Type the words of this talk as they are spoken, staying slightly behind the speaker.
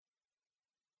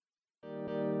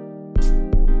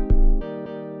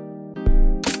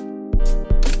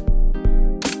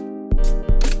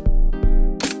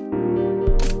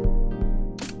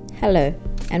Hello,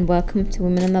 and welcome to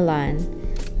Women on the Line,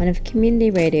 one of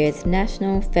Community Radio's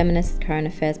national feminist current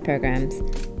affairs programs,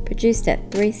 produced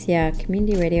at 3CR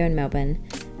Community Radio in Melbourne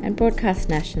and broadcast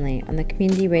nationally on the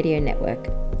Community Radio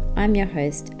Network. I'm your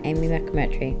host, Amy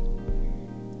McMurtry.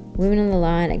 Women on the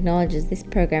Line acknowledges this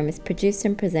program is produced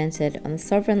and presented on the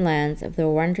sovereign lands of the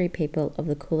Wurundjeri people of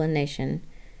the Kulin Nation.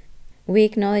 We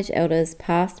acknowledge elders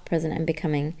past, present and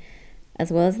becoming,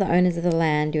 as well as the owners of the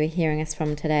land you are hearing us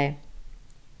from today.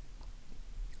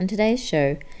 On today's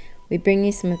show, we bring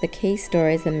you some of the key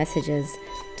stories and messages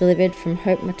delivered from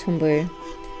Hope Mutombo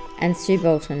and Sue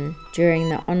Bolton during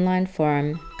the online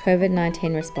forum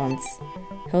COVID-19 Response,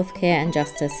 Healthcare and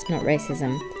Justice, Not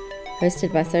Racism,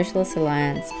 hosted by Socialist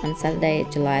Alliance on Saturday,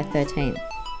 July 13th.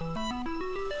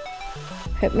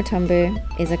 Hope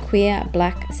Mutombo is a queer,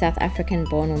 black, South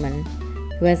African-born woman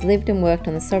who has lived and worked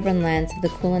on the sovereign lands of the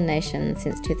Kulin Nation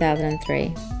since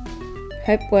 2003.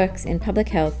 Hope works in public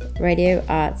health, radio,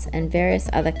 arts, and various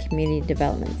other community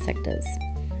development sectors.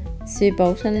 Sue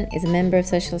Bolton is a member of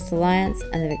Socialist Alliance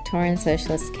and the Victorian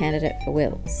Socialist candidate for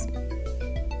Wills.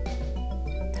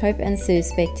 Hope and Sue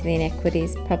speak to the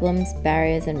inequities, problems,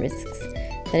 barriers, and risks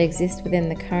that exist within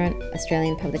the current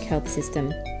Australian public health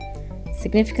system.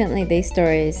 Significantly, these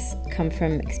stories come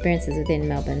from experiences within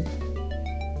Melbourne.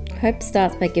 Hope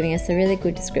starts by giving us a really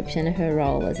good description of her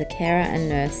role as a carer and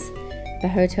nurse, the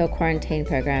hotel quarantine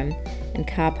program, and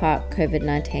car park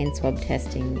COVID-19 swab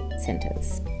testing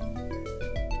centres.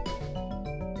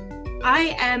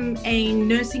 I am a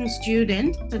nursing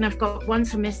student and I've got one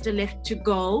semester left to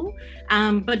go.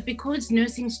 But because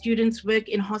nursing students work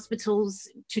in hospitals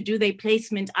to do their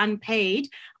placement unpaid,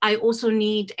 I also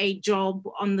need a job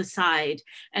on the side.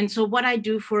 And so what I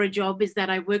do for a job is that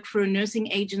I work for a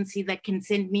nursing agency that can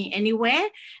send me anywhere.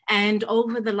 And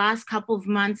over the last couple of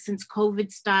months since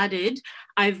COVID started,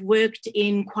 I've worked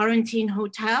in quarantine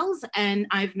hotels and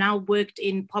I've now worked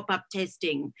in pop-up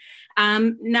testing.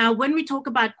 Now, when we talk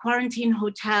about quarantine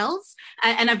hotels,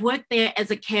 and I've worked there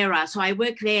as a carer. So I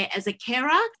work there as a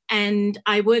carer and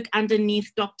I work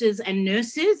underneath doctors and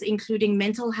nurses, including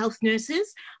mental health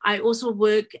nurses. I also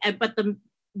work, but the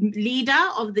leader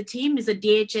of the team is a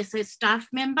DHSS staff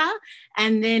member.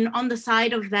 And then on the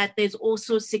side of that, there's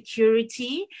also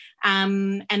security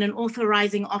and an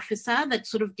authorizing officer that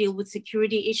sort of deal with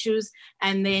security issues.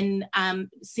 And then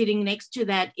sitting next to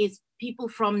that is people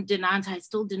from DENANT, I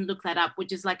still didn't look that up,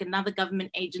 which is like another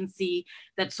government agency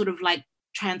that sort of like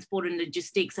transport and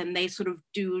logistics, and they sort of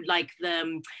do like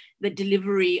the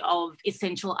delivery of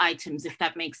essential items, if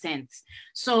that makes sense.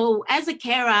 So as a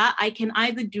carer, I can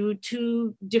either do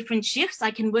two different shifts.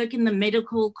 I can work in the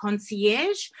medical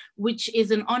concierge, which is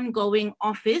an ongoing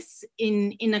office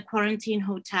in a quarantine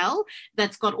hotel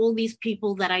that's got all these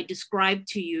people that I described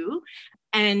to you.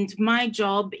 And my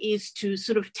job is to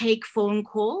sort of take phone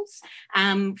calls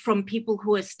from people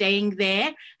who are staying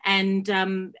there and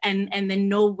then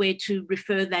know where to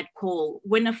refer that call.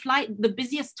 When a flight, the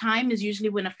busiest time is usually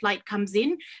when a flight comes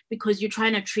in because you're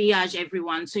trying to triage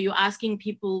everyone. So you're asking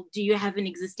people, do you have an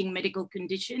existing medical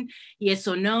condition? Yes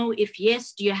or no? If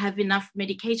yes, do you have enough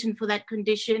medication for that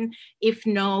condition? If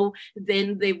no,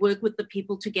 then they work with the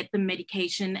people to get the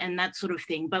medication and that sort of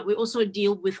thing. But we also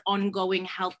deal with ongoing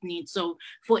health needs. So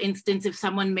for instance, if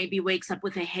someone maybe wakes up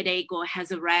with a headache or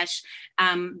has a rash,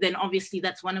 then obviously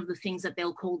that's one of the things that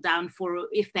they'll call down for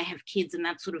if they have kids and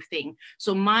that sort of thing.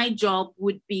 So my job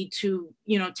would be to,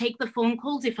 take the phone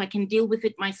calls if I can deal with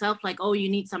it myself, like, oh, you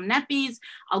need some nappies,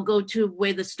 I'll go to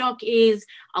where the stock is,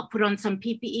 I'll put on some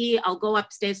PPE, I'll go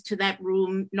upstairs to that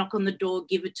room, knock on the door,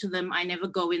 give it to them. I never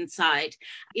go inside.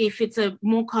 If it's a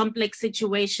more complex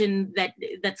situation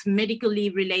that's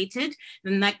medically related,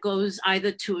 then that goes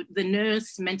either to the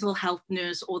nurse, mental health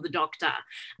nurse, or the doctor.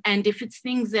 And if it's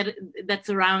things that's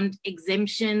around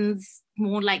exemptions,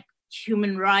 more like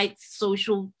human rights,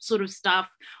 social sort of stuff,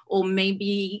 or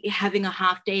maybe having a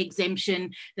half-day exemption,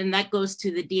 then that goes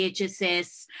to the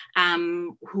DHSS,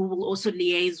 who will also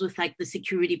liaise with like the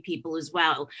security people as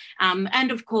well.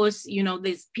 And of course,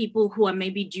 there's people who are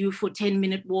maybe due for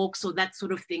 10-minute walks or that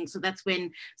sort of thing. So that's when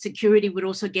security would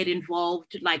also get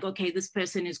involved, like, okay, this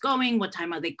person is going, what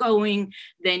time are they going?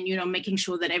 Then, making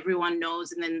sure that everyone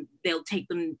knows, and then they'll take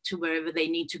them to wherever they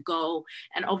need to go.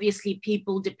 And obviously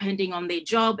people, depending on their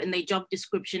job and their job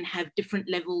description, have different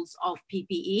levels of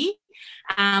PPE.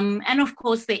 And of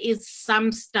course, there is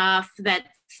some staff that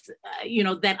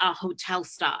are hotel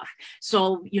staff.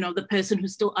 So, the person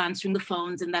who's still answering the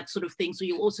phones and that sort of thing. So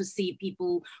you'll also see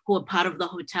people who are part of the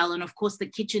hotel. And of course, the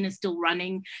kitchen is still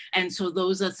running. And so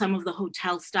those are some of the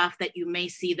hotel staff that you may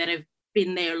see that have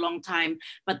been there a long time,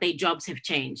 but their jobs have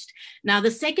changed. Now,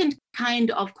 the second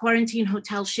kind of quarantine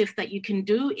hotel shift that you can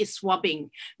do is swabbing.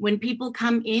 When people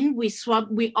come in, we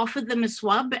offer them a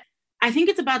swab. I think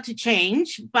it's about to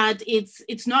change, but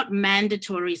it's not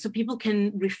mandatory. So people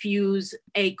can refuse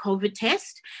a COVID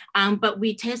test, but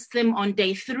we test them on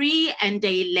day 3 and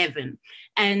day 11.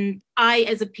 And I,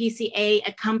 as a PCA,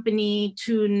 accompany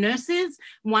 2 nurses.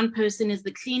 One person is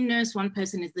the clean nurse, one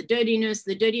person is the dirty nurse.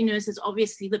 The dirty nurse is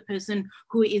obviously the person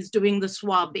who is doing the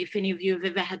swab, if any of you have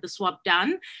ever had the swab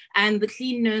done. And the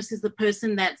clean nurse is the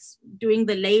person that's doing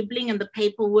the labeling and the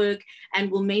paperwork and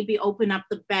will maybe open up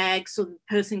the bag so the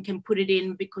person can put it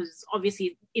in, because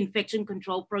obviously infection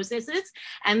control processes.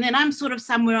 And then I'm sort of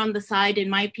somewhere on the side in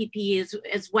my PPE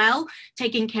as well,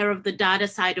 taking care of the data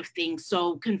side of things.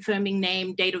 So confirming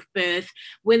name, date of birth,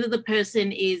 whether the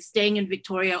person is staying in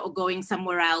Victoria or going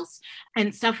somewhere else,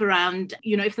 and stuff around,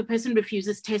 if the person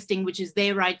refuses testing, which is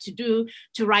their right to do,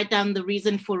 to write down the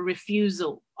reason for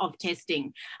refusal of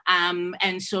testing.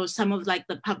 And so some of like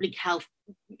the public health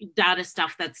data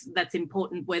stuff that's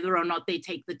important, whether or not they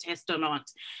take the test or not.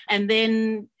 And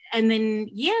then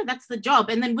yeah, that's the job.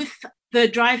 And then with the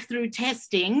drive-through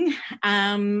testing,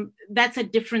 that's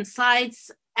at different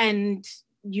sites, and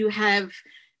you have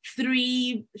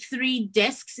three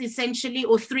desks essentially,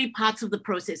 or 3 parts of the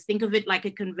process. Think of it like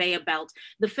a conveyor belt.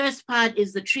 The first part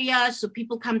is the triage. So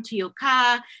people come to your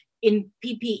car in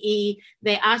PPE,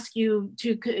 they ask you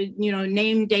to,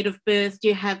 name, date of birth, do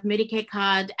you have Medicare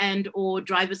card and or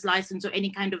driver's license or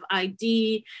any kind of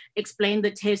ID, explain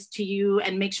the test to you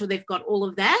and make sure they've got all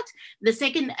of that. The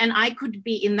second, and I could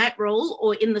be in that role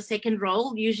or in the second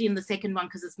role, usually in the second one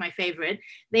because it's my favorite,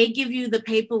 they give you the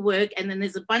paperwork and then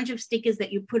there's a bunch of stickers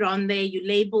that you put on there, you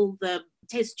label the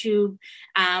test tube,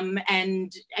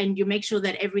 and you make sure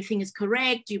that everything is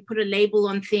correct. You put a label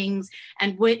on things,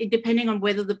 and depending on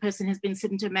whether the person has been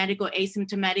symptomatic or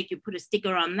asymptomatic, you put a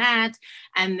sticker on that,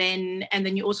 and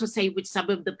then you also say which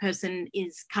suburb the person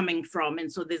is coming from, and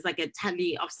so there's like a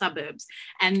tally of suburbs,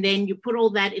 and then you put all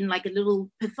that in like a little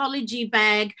pathology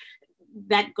bag.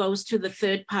 That goes to the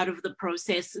third part of the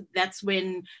process. That's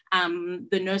when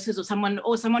the nurses or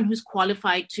someone who's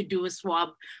qualified to do a swab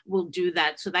will do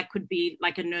that. So that could be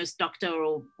like a nurse, doctor,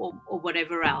 or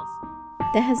whatever else.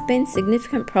 There has been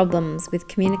significant problems with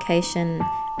communication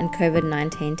and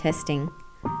COVID-19 testing.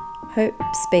 Hope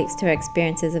speaks to her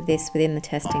experiences of this within the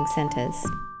testing centres.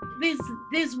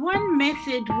 There's one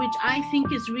method which I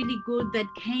think is really good that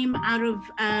came out of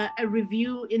a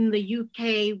review in the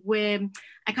UK where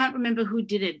I can't remember who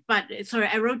did it, but sorry,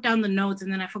 I wrote down the notes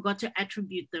and then I forgot to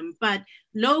attribute them. But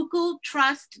local,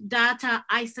 trust, data,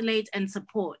 isolate, and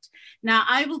support. Now,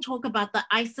 I will talk about the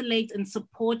isolate and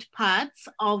support parts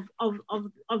of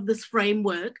this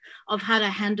framework of how to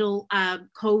handle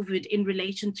COVID in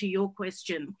relation to your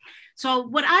question. So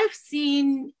what I've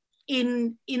seen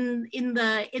in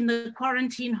the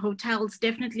quarantine hotels,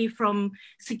 definitely from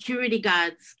security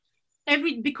guards,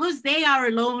 because they are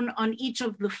alone on each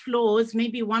of the floors,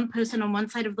 maybe one person on one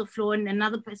side of the floor and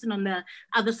another person on the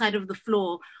other side of the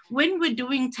floor. When we're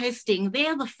doing testing, they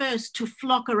are the first to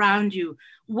flock around you.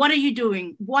 What are you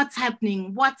doing? What's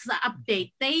happening? What's the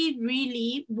update? They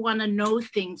really want to know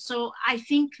things. So I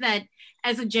think that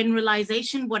as a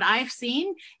generalization, what I've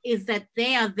seen is that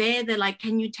they are there. They're like,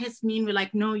 can you test me? And we're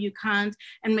like, no, you can't.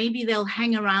 And maybe they'll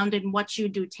hang around and watch you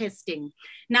do testing.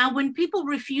 Now, when people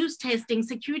refuse testing,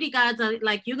 security guards are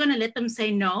like, you're going to let them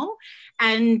say no.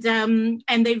 And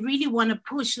they really want to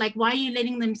push, like, why are you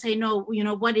letting them say no?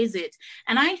 What is it?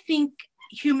 And I think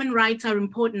human rights are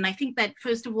important. I think that,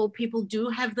 first of all, people do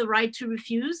have the right to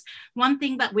refuse. One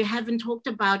thing that we haven't talked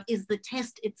about is the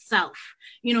test itself.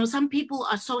 Some people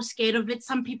are so scared of it.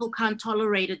 Some people can't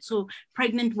tolerate it. So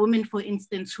pregnant women, for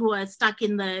instance, who are stuck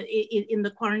in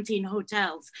the quarantine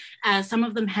hotels, some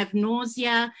of them have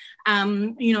nausea.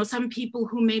 Some people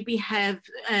who maybe have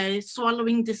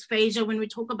swallowing dysphagia, when we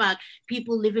talk about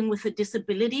people living with a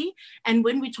disability, and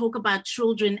when we talk about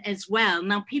children as well.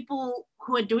 Now, people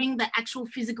who are doing the actual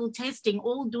physical testing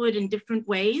all do it in different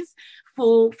ways.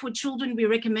 For children, we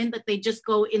recommend that they just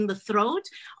go in the throat.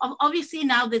 Obviously,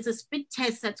 now there's a spit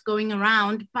test that's going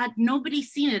around, but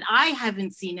nobody's seen it. I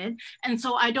haven't seen it. And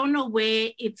so I don't know where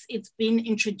it's been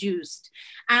introduced.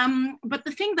 But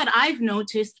the thing that I've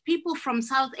noticed, people from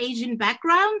South Asian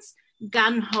backgrounds,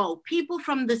 gung-ho. People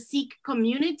from the Sikh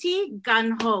community,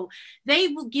 gung-ho. They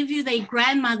will give you their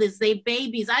grandmothers, their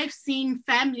babies. I've seen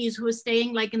families who are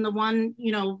staying like in the one,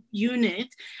 unit,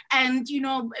 and,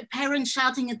 parents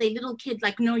shouting at their little kid,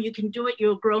 like, no, you can do it.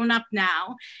 You're grown up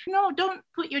now. No, don't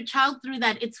put your child through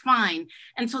that. It's fine.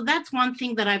 And so that's one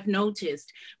thing that I've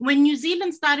noticed. When New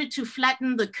Zealand started to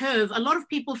flatten the curve, a lot of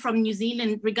people from New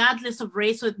Zealand, regardless of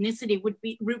race or ethnicity,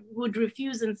 would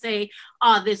refuse and say,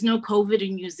 there's no COVID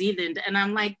in New Zealand. And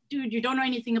I'm like, dude, you don't know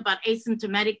anything about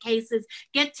asymptomatic cases.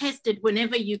 Get tested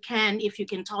whenever you can, if you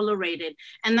can tolerate it.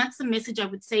 And that's the message I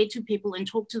would say to people and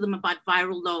talk to them about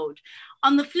viral load.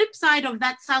 On the flip side of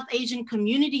that South Asian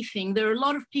community thing, there are a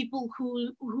lot of people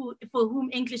who for whom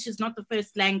English is not the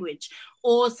first language,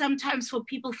 or sometimes for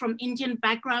people from Indian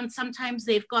backgrounds, sometimes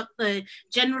they've got the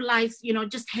generalized,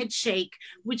 just head shake,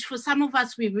 which for some of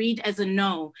us we read as a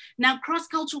no. Now,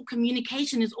 cross-cultural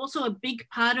communication is also a big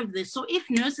part of this. So if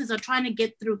nurses are trying to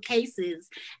get through cases,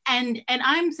 and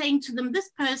I'm saying to them, this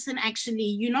person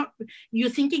actually, you're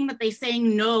thinking that they're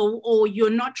saying no, or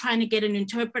you're not trying to get an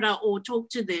interpreter or talk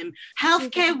to them.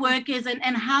 Healthcare workers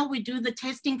and how we do the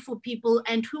testing for people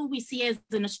and who we see as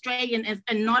an Australian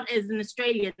and not as an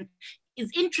Australian is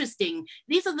interesting.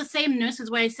 These are the same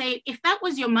nurses where I say, if that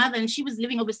was your mother and she was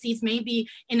living overseas, maybe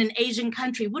in an Asian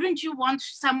country, wouldn't you want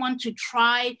someone to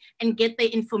try and get the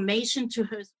information to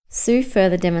her? Sue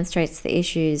further demonstrates the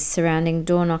issues surrounding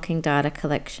door-knocking data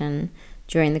collection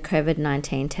during the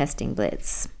COVID-19 testing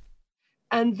blitz.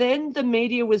 And then the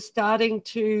media was starting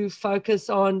to focus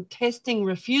on testing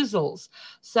refusals,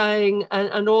 saying,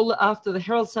 and all after the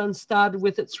Herald Sun started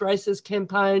with its racist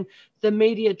campaign, the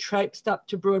media traipsed up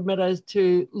to Broadmeadows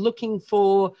to looking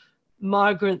for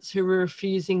migrants who were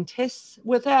refusing tests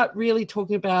without really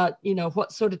talking about,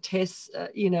 what sort of tests,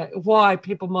 why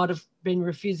people might have been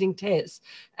refusing tests.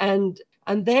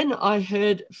 And then I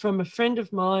heard from a friend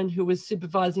of mine who was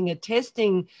supervising a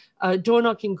testing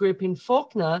door-knocking group in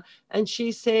Fawkner, and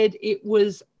she said it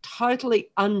was totally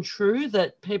untrue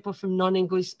that people from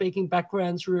non-English speaking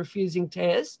backgrounds were refusing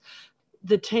tests.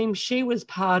 The team she was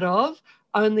part of,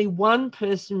 only one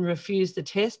person refused a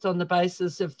test on the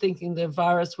basis of thinking the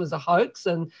virus was a hoax,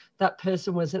 and that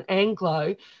person was an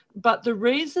Anglo. But the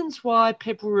reasons why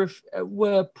people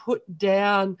were put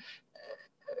down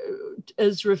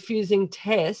as refusing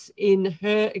tests in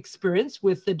her experience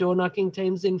with the door-knocking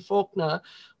teams in Fawkner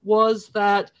was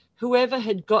that whoever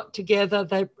had got together,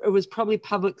 it was probably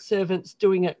public servants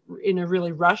doing it in a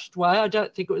really rushed way. I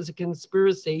don't think it was a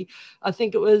conspiracy. I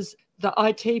think it was the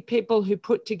IT people who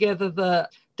put together the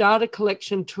data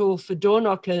collection tool for door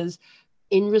knockers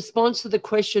in response to the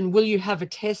question, will you have a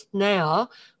test now,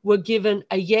 were given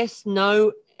a yes,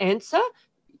 no answer.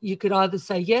 You could either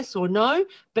say yes or no,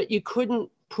 but you couldn't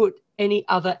put any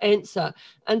other answer.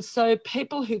 And so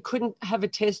people who couldn't have a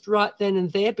test right then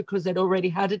and there because they'd already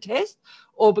had a test,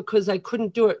 or because they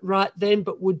couldn't do it right then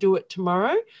but would do it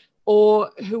tomorrow,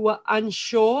 or who were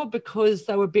unsure because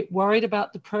they were a bit worried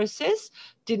about the process,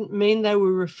 didn't mean they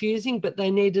were refusing, but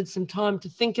they needed some time to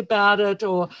think about it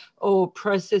or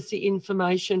process the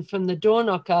information from the door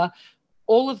knocker.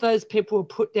 All of those people were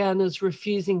put down as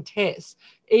refusing tests,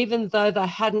 even though they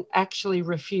hadn't actually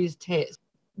refused tests.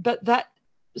 But that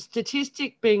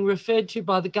statistic being referred to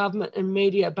by the government and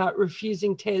media about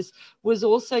refusing tests was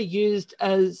also used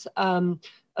as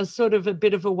a sort of a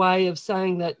bit of a way of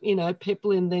saying that,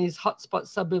 people in these hotspot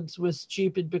suburbs were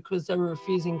stupid because they were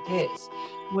refusing tests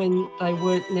when they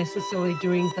weren't necessarily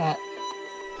doing that.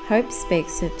 Hope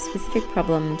speaks to specific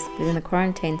problems within the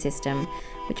quarantine system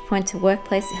which point to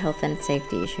workplace health and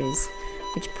safety issues,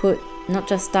 which put not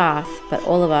just staff but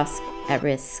all of us at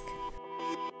risk.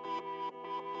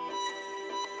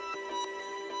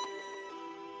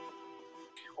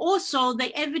 Also,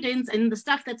 the evidence and the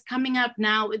stuff that's coming up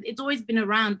now, it's always been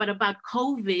around, but about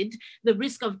COVID, the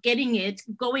risk of getting it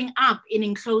going up in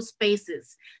enclosed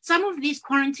spaces. Some of these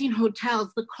quarantine hotels,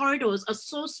 the corridors are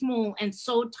so small and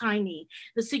so tiny.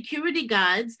 The security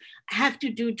guards have to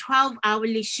do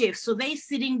 12-hourly shifts. So they're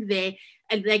sitting there,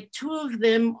 and like two of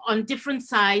them on different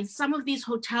sides. Some of these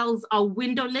hotels are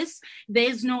windowless.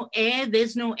 There's no air,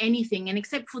 there's no anything, and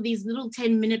except for these little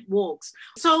 10-minute walks.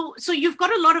 So you've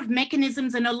got a lot of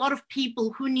mechanisms and a lot of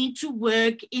people who need to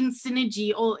work in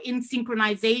synergy or in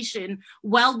synchronization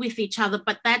well with each other,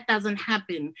 but that doesn't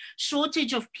happen.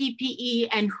 Shortage of PPE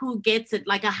and who gets it,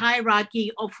 like a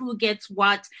hierarchy of who gets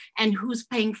what and who's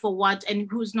paying for what and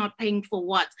who's not paying for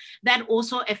what. That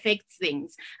also affects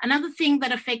things. Another thing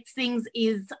that affects things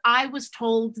is I was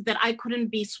told that I couldn't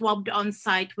be swabbed on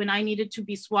site when I needed to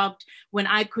be swabbed, when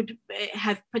I could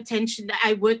have potential.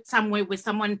 I worked somewhere where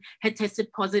someone had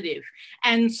tested positive.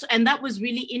 And that was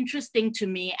really interesting to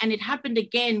me. And it happened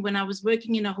again when I was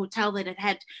working in a hotel that had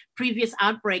had previous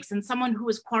outbreaks, and someone who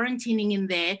was quarantining in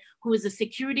there, who was a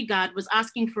security guard, was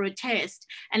asking for a test.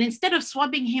 And instead of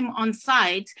swabbing him on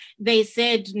site, they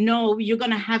said, no, you're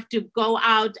going to have to go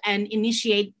out and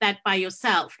initiate that by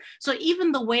yourself. So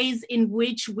even the ways in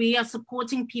which we are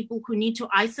supporting people who need to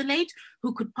isolate,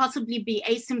 who could possibly be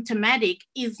asymptomatic,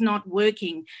 is not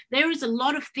working. There is a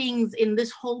lot of things in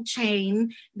this whole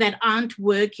chain that aren't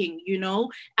working, you know.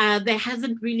 There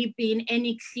hasn't really been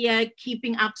any clear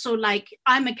keeping up. So like,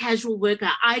 I'm a casual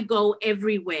worker, I go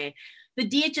everywhere. The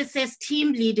DHSS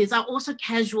team leaders are also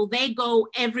casual. They go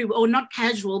everywhere, or not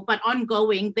casual, but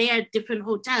ongoing. They are at different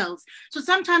hotels. So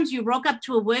sometimes you rock up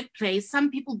to a workplace.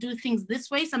 Some people do things this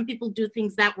way. Some people do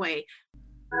things that way.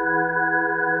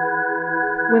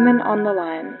 Women on the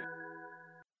Line.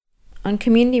 On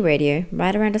community radio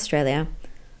right around Australia,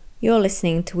 you're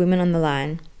listening to Women on the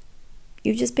Line.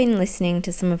 You've just been listening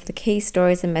to some of the key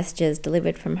stories and messages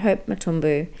delivered from Hope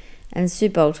Matumbu and Sue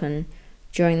Bolton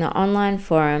during the online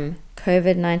forum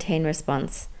COVID-19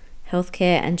 Response,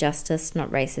 Healthcare and Justice, Not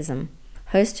Racism,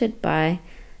 hosted by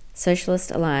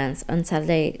Socialist Alliance on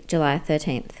Saturday, July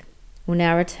 13th. We'll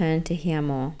now return to hear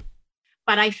more.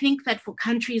 But I think that for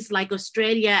countries like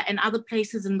Australia and other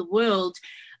places in the world,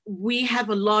 we have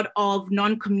a lot of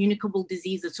non-communicable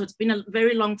diseases. So it's been a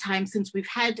very long time since we've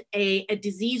had a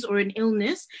disease or an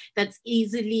illness that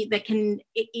can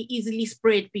easily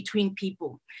spread between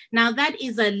people. Now that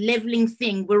is a leveling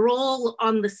thing. We're all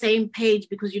on the same page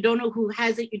because you don't know who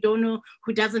has it, you don't know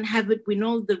who doesn't have it. We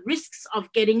know the risks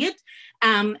of getting it,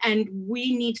 and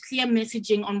we need clear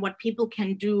messaging on what people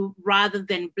can do rather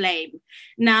than blame.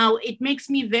 Now it makes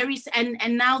me and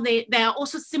now there are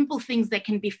also simple things that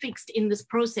can be fixed in this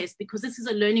process, because this is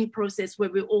a learning process where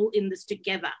we're all in this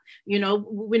together. You know,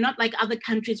 we're not like other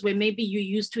countries where maybe you're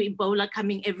used to Ebola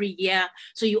coming every year,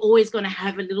 so you're always going to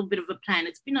have a little bit of a plan.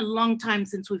 It's been a long time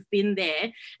since we've been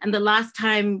there, and the last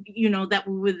time, you know, that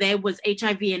we were there was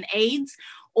HIV and AIDS.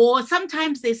 Or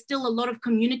sometimes there's still a lot of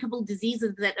communicable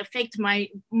diseases that affect my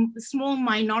small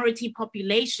minority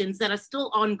populations that are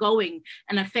still ongoing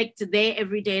and affect their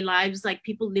everyday lives, like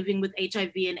people living with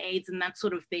HIV and AIDS and that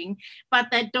sort of thing, but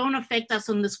that don't affect us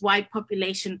on this wide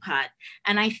population part.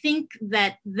 And I think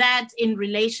that in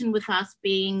relation with us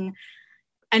being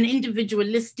an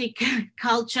individualistic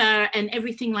culture and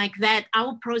everything like that,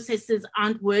 our processes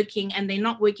aren't working, and they're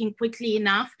not working quickly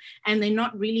enough, and they're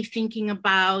not really thinking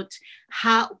about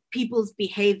how people's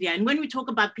behavior. And when we talk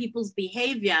about people's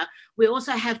behavior, we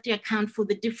also have to account for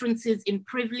the differences in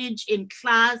privilege, in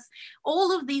class,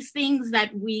 all of these things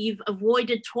that we've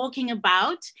avoided talking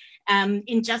about,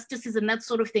 injustices and that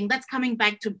sort of thing. That's coming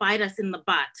back to bite us in the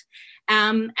butt.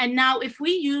 And now if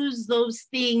we use those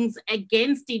things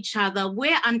against each other,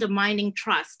 we're undermining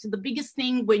trust. The biggest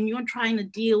thing when you're trying to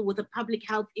deal with a public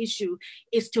health issue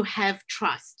is to have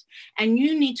trust. And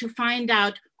you need to find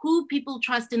out who people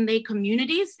trust in their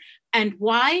communities and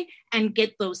why, and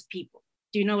get those people.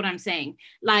 Do you know what I'm saying?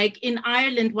 Like in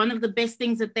Ireland, one of the best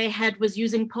things that they had was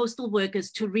using postal workers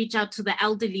to reach out to the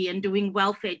elderly and doing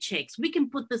welfare checks. We can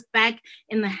put this back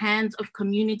in the hands of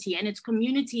community, and it's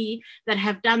community that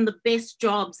have done the best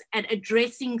jobs at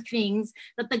addressing things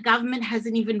that the government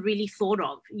hasn't even really thought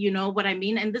of. You know what I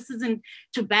mean? And this isn't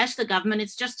to bash the government.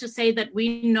 It's just to say that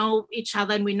we know each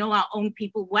other and we know our own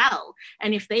people well.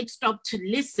 And if they'd stopped to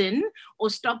listen or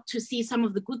stopped to see some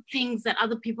of the good things that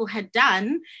other people had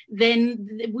done, then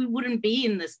we wouldn't be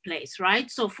in this place, right?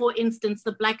 So for instance,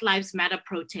 the Black Lives Matter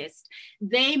protest,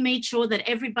 they made sure that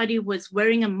everybody was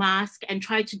wearing a mask and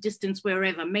tried to distance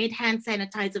wherever, made hand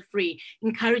sanitizer free,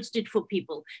 encouraged it for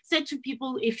people, said to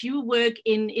people, if you work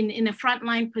in a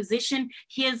frontline position,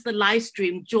 here's the live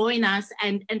stream, join us,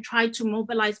 and try to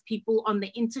mobilize people on the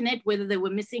internet, whether they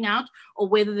were missing out or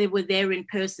whether they were there in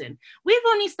person. We've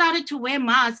only started to wear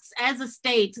masks as a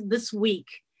state this week.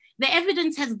 The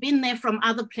evidence has been there from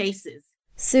other places.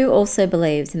 Sue also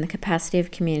believes in the capacity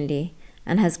of community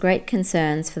and has great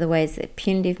concerns for the ways that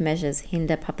punitive measures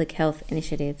hinder public health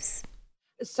initiatives.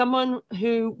 Someone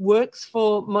who works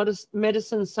for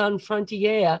Medicine Sans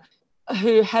Frontières,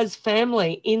 who has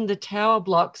family in the tower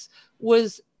blocks,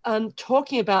 was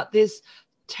talking about this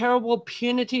terrible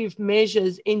punitive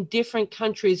measures in different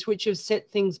countries which have set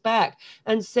things back,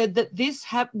 and said that this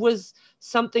was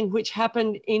something which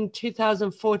happened in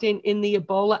 2014 in the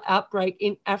Ebola outbreak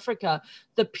in Africa.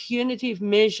 The punitive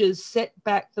measures set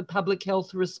back the public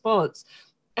health response.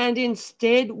 And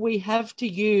instead we have to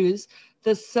use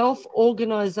the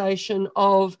self-organisation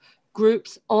of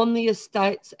groups on the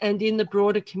estates and in the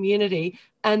broader community.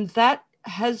 And that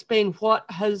has been what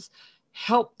has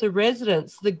helped the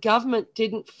residents. The government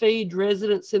didn't feed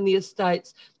residents in the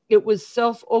estates. It was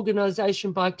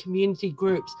self-organisation by community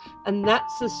groups. And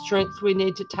that's the strength we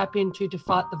need to tap into to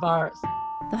fight the virus.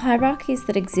 The hierarchies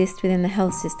that exist within the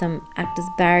health system act as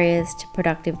barriers to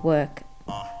productive work.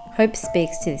 Hope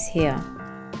speaks to this here.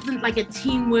 Isn't like a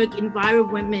teamwork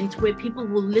environment where people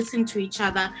will listen to each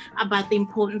other about the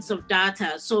importance of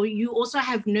data. So you also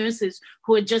have nurses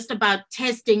who are just about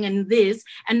testing and this,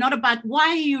 and not about why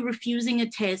are you refusing a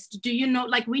test? Do you know,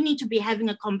 like we need to be having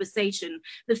a conversation.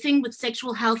 The thing with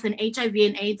sexual health and HIV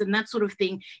and AIDS and that sort of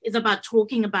thing is about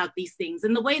talking about these things.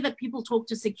 And the way that people talk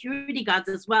to security guards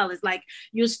as well is like,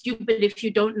 you're stupid if you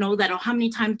don't know that, or how many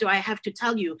times do I have to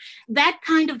tell you? That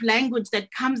kind of language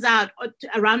that comes out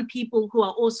around people who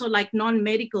are also like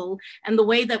non-medical, and the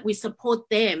way that we support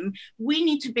them, we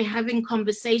need to be having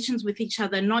conversations with each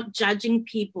other, not judging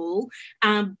people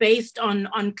based on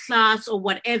class or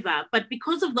whatever. But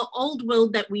because of the old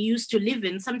world that we used to live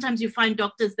in, sometimes you find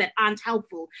doctors that aren't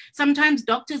helpful. Sometimes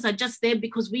doctors are just there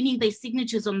because we need their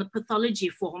signatures on the pathology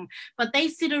form, but they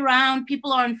sit around,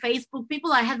 people are on Facebook,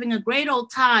 people are having a great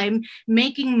old time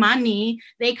making money.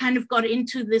 They kind of got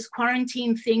into this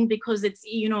quarantine thing because it's,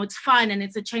 you know, it's fun and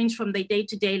it's a change from their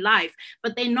day-to-day life,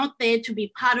 but they're not there to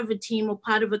be part of a team or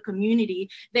part of a community.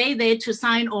 They're there to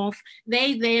sign off.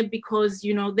 They're there because,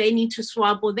 you know, they need to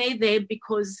swab, or they're there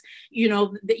because,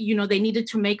 they needed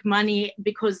to make money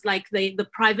because like the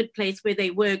private place where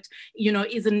they worked,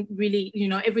 isn't really,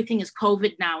 everything is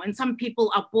COVID now. And some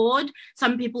people are bored.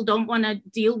 Some people don't want to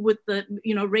deal with the,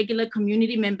 regular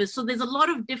community members. So there's a lot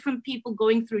of different people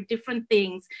going through different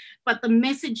things, but the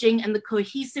messaging and the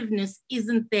cohesiveness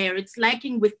isn't there. It's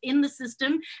lacking within the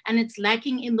system, and it's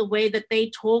lacking in the way that they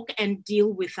talk and deal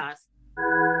with us.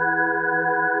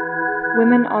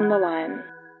 Women on the line.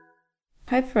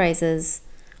 Hope raises,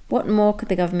 what more could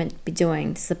the government be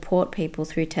doing to support people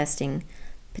through testing,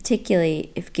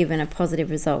 particularly if given a positive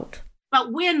result?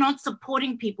 But we're not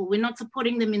supporting people. We're not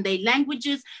supporting them in their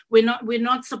languages. We're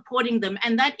not supporting them.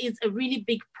 And that is a really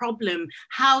big problem.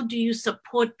 How do you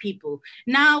support people?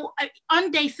 Now, on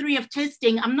day 3 of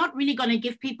testing, I'm not really going to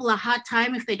give people a hard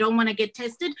time if they don't want to get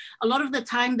tested. A lot of the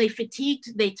time they're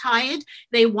fatigued, they're tired,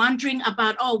 they're wondering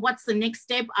about, what's the next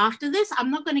step after this? I'm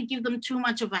not going to give them too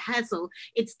much of a hassle.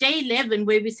 It's day 11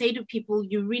 where we say to people,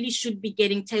 you really should be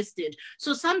getting tested.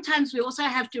 So sometimes we also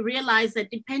have to realize that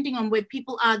depending on where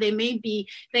people are, they may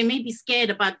be scared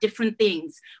about different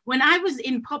things. When I was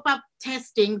in pop-up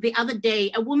testing the other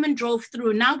day, a woman drove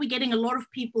through. Now we're getting a lot of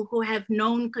people who have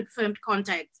known confirmed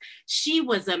contacts. She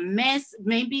was a mess.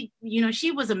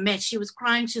 She was a mess. She was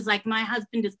crying. She's like, my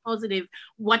husband is positive.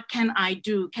 What can I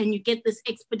do? Can you get this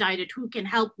expedited? Who can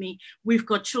help me? We've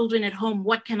got children at home.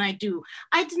 What can I do?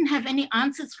 I didn't have any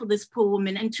answers for this poor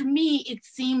woman. And to me, it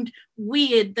seemed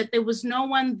weird that there was no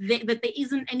one there, that there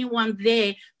isn't anyone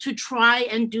there to try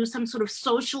and do some sort of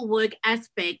social work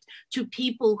aspect to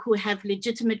people who have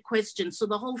legitimate questions. So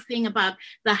the whole thing about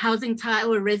the housing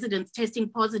tower residents testing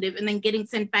positive and then getting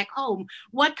sent back home,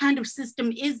 what kind of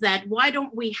system is that? Why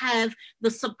don't we have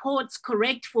the supports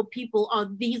correct for people? Or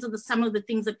these are some of the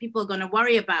things that people are going to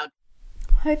worry about.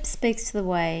 Hope speaks to the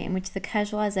way in which the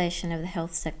casualisation of the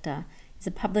health sector is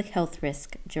a public health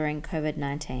risk during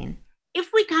COVID-19.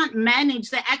 If we can't manage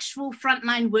the actual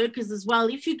frontline workers as well,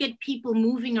 if you get people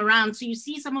moving around, so you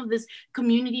see some of this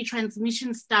community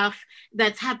transmission stuff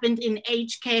that's happened in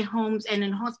aged care homes and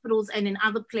in hospitals and in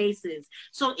other places.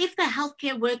 So if the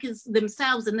healthcare workers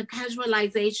themselves and the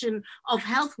casualization of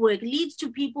health work leads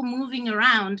to people moving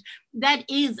around, that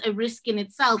is a risk in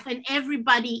itself. And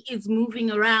everybody is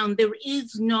moving around. There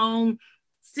is no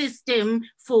system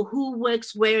for who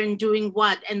works where and doing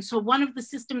what. And so one of the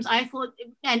systems I thought,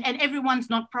 and everyone's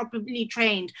not properly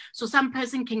trained. So some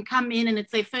person can come in and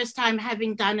it's their first time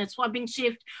having done a swabbing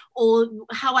shift, or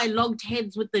how I logged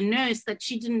heads with the nurse that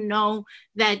she didn't know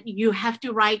that you have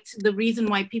to write the reason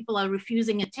why people are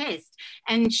refusing a test.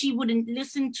 And she wouldn't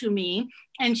listen to me.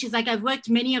 And she's like, I've worked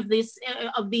many of these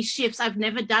shifts. I've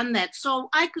never done that. So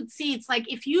I could see it's like,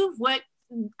 if you've worked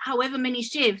however many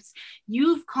shifts,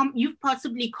 you've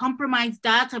possibly compromised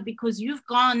data because you've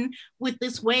gone with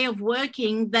this way of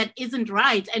working that isn't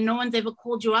right, and no one's ever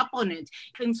called you up on it.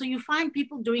 And so you find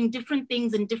people doing different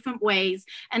things in different ways,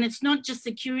 and it's not just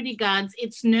security guards,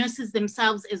 it's nurses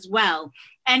themselves as well.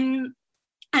 And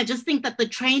I just think that the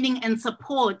training and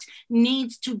support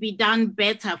needs to be done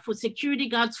better for security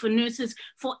guards, for nurses,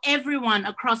 for everyone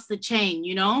across the chain,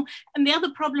 you know. And the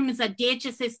other problem is that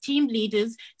DHSS team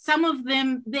leaders, some of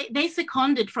them, they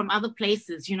seconded from other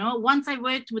places, you know. Once I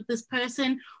worked with this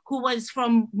person who was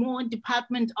from more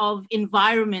Department of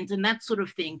Environment and that sort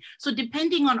of thing. So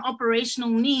depending on operational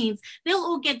needs, they'll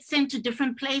all get sent to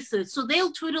different places. So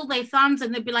they'll twiddle their thumbs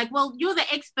and they'll be like, well, you're the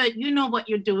expert, you know what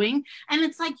you're doing. And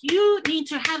it's like, you need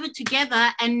to have it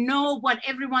together and know what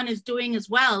everyone is doing as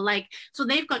well. Like, so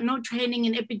they've got no training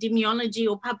in epidemiology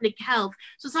or public health.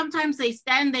 So sometimes they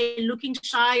stand there looking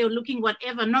shy or looking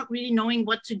whatever, not really knowing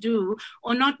what to do,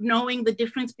 or not knowing the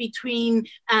difference between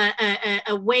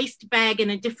a waste bag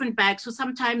and a different bag. So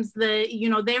sometimes they're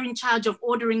in charge of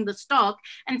ordering the stock,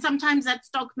 and sometimes that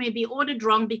stock may be ordered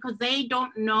wrong because they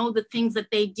don't know the things that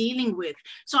they're dealing with.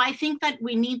 So I think that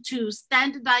we need to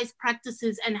standardize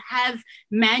practices and have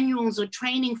manuals or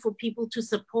training for people to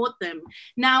support them.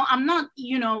 Now, I'm not,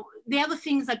 the other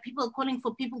things that people are calling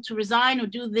for people to resign or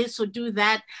do this or do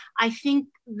that. I think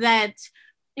that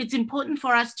it's important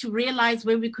for us to realize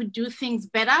where we could do things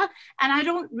better. And I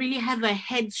don't really have a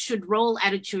heads should roll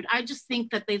attitude. I just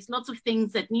think that there's lots of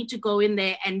things that need to go in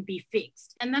there and be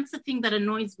fixed. And that's the thing that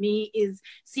annoys me, is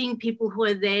seeing people who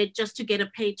are there just to get a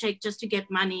paycheck, just to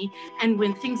get money. And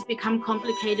when things become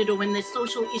complicated, or when there's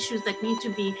social issues that need to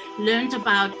be learned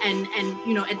about and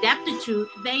adapted to,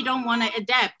 they don't want to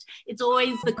adapt. It's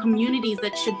always the communities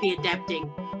that should be adapting.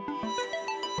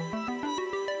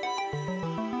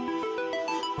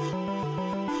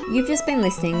 You've just been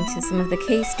listening to some of the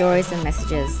key stories and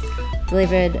messages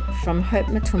delivered from Hope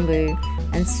Matumbu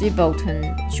and Sue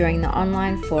Bolton during the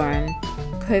online forum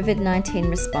COVID-19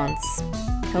 Response,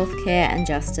 Healthcare and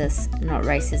Justice, Not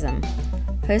Racism,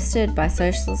 hosted by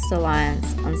Socialist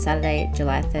Alliance on Saturday,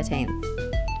 July 13th.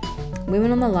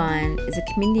 Women on the Line is a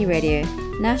community radio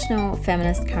national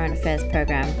feminist current affairs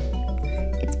program.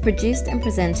 It's produced and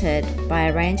presented by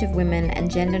a range of women and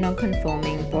gender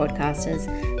non-conforming broadcasters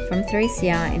from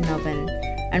 3CR in Melbourne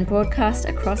and broadcast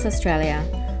across Australia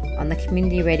on the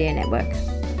Community Radio Network.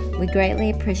 We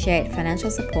greatly appreciate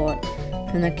financial support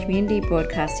from the Community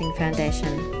Broadcasting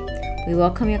Foundation. We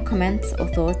welcome your comments or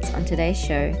thoughts on today's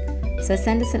show, so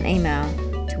send us an email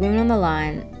to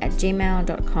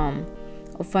womenontheline@gmail.com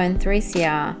or phone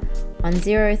 3CR on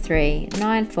 03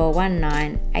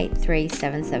 9419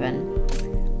 8377.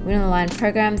 Women on the Line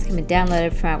programs can be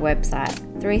downloaded from our website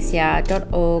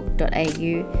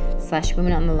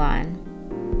 3cr.org.au/Women on the Line.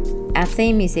 Our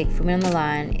theme music for Women on the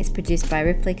Line is produced by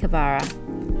Ripley Kavara.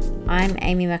 I'm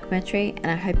Amy McMurtry,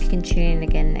 and I hope you can tune in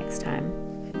again next time.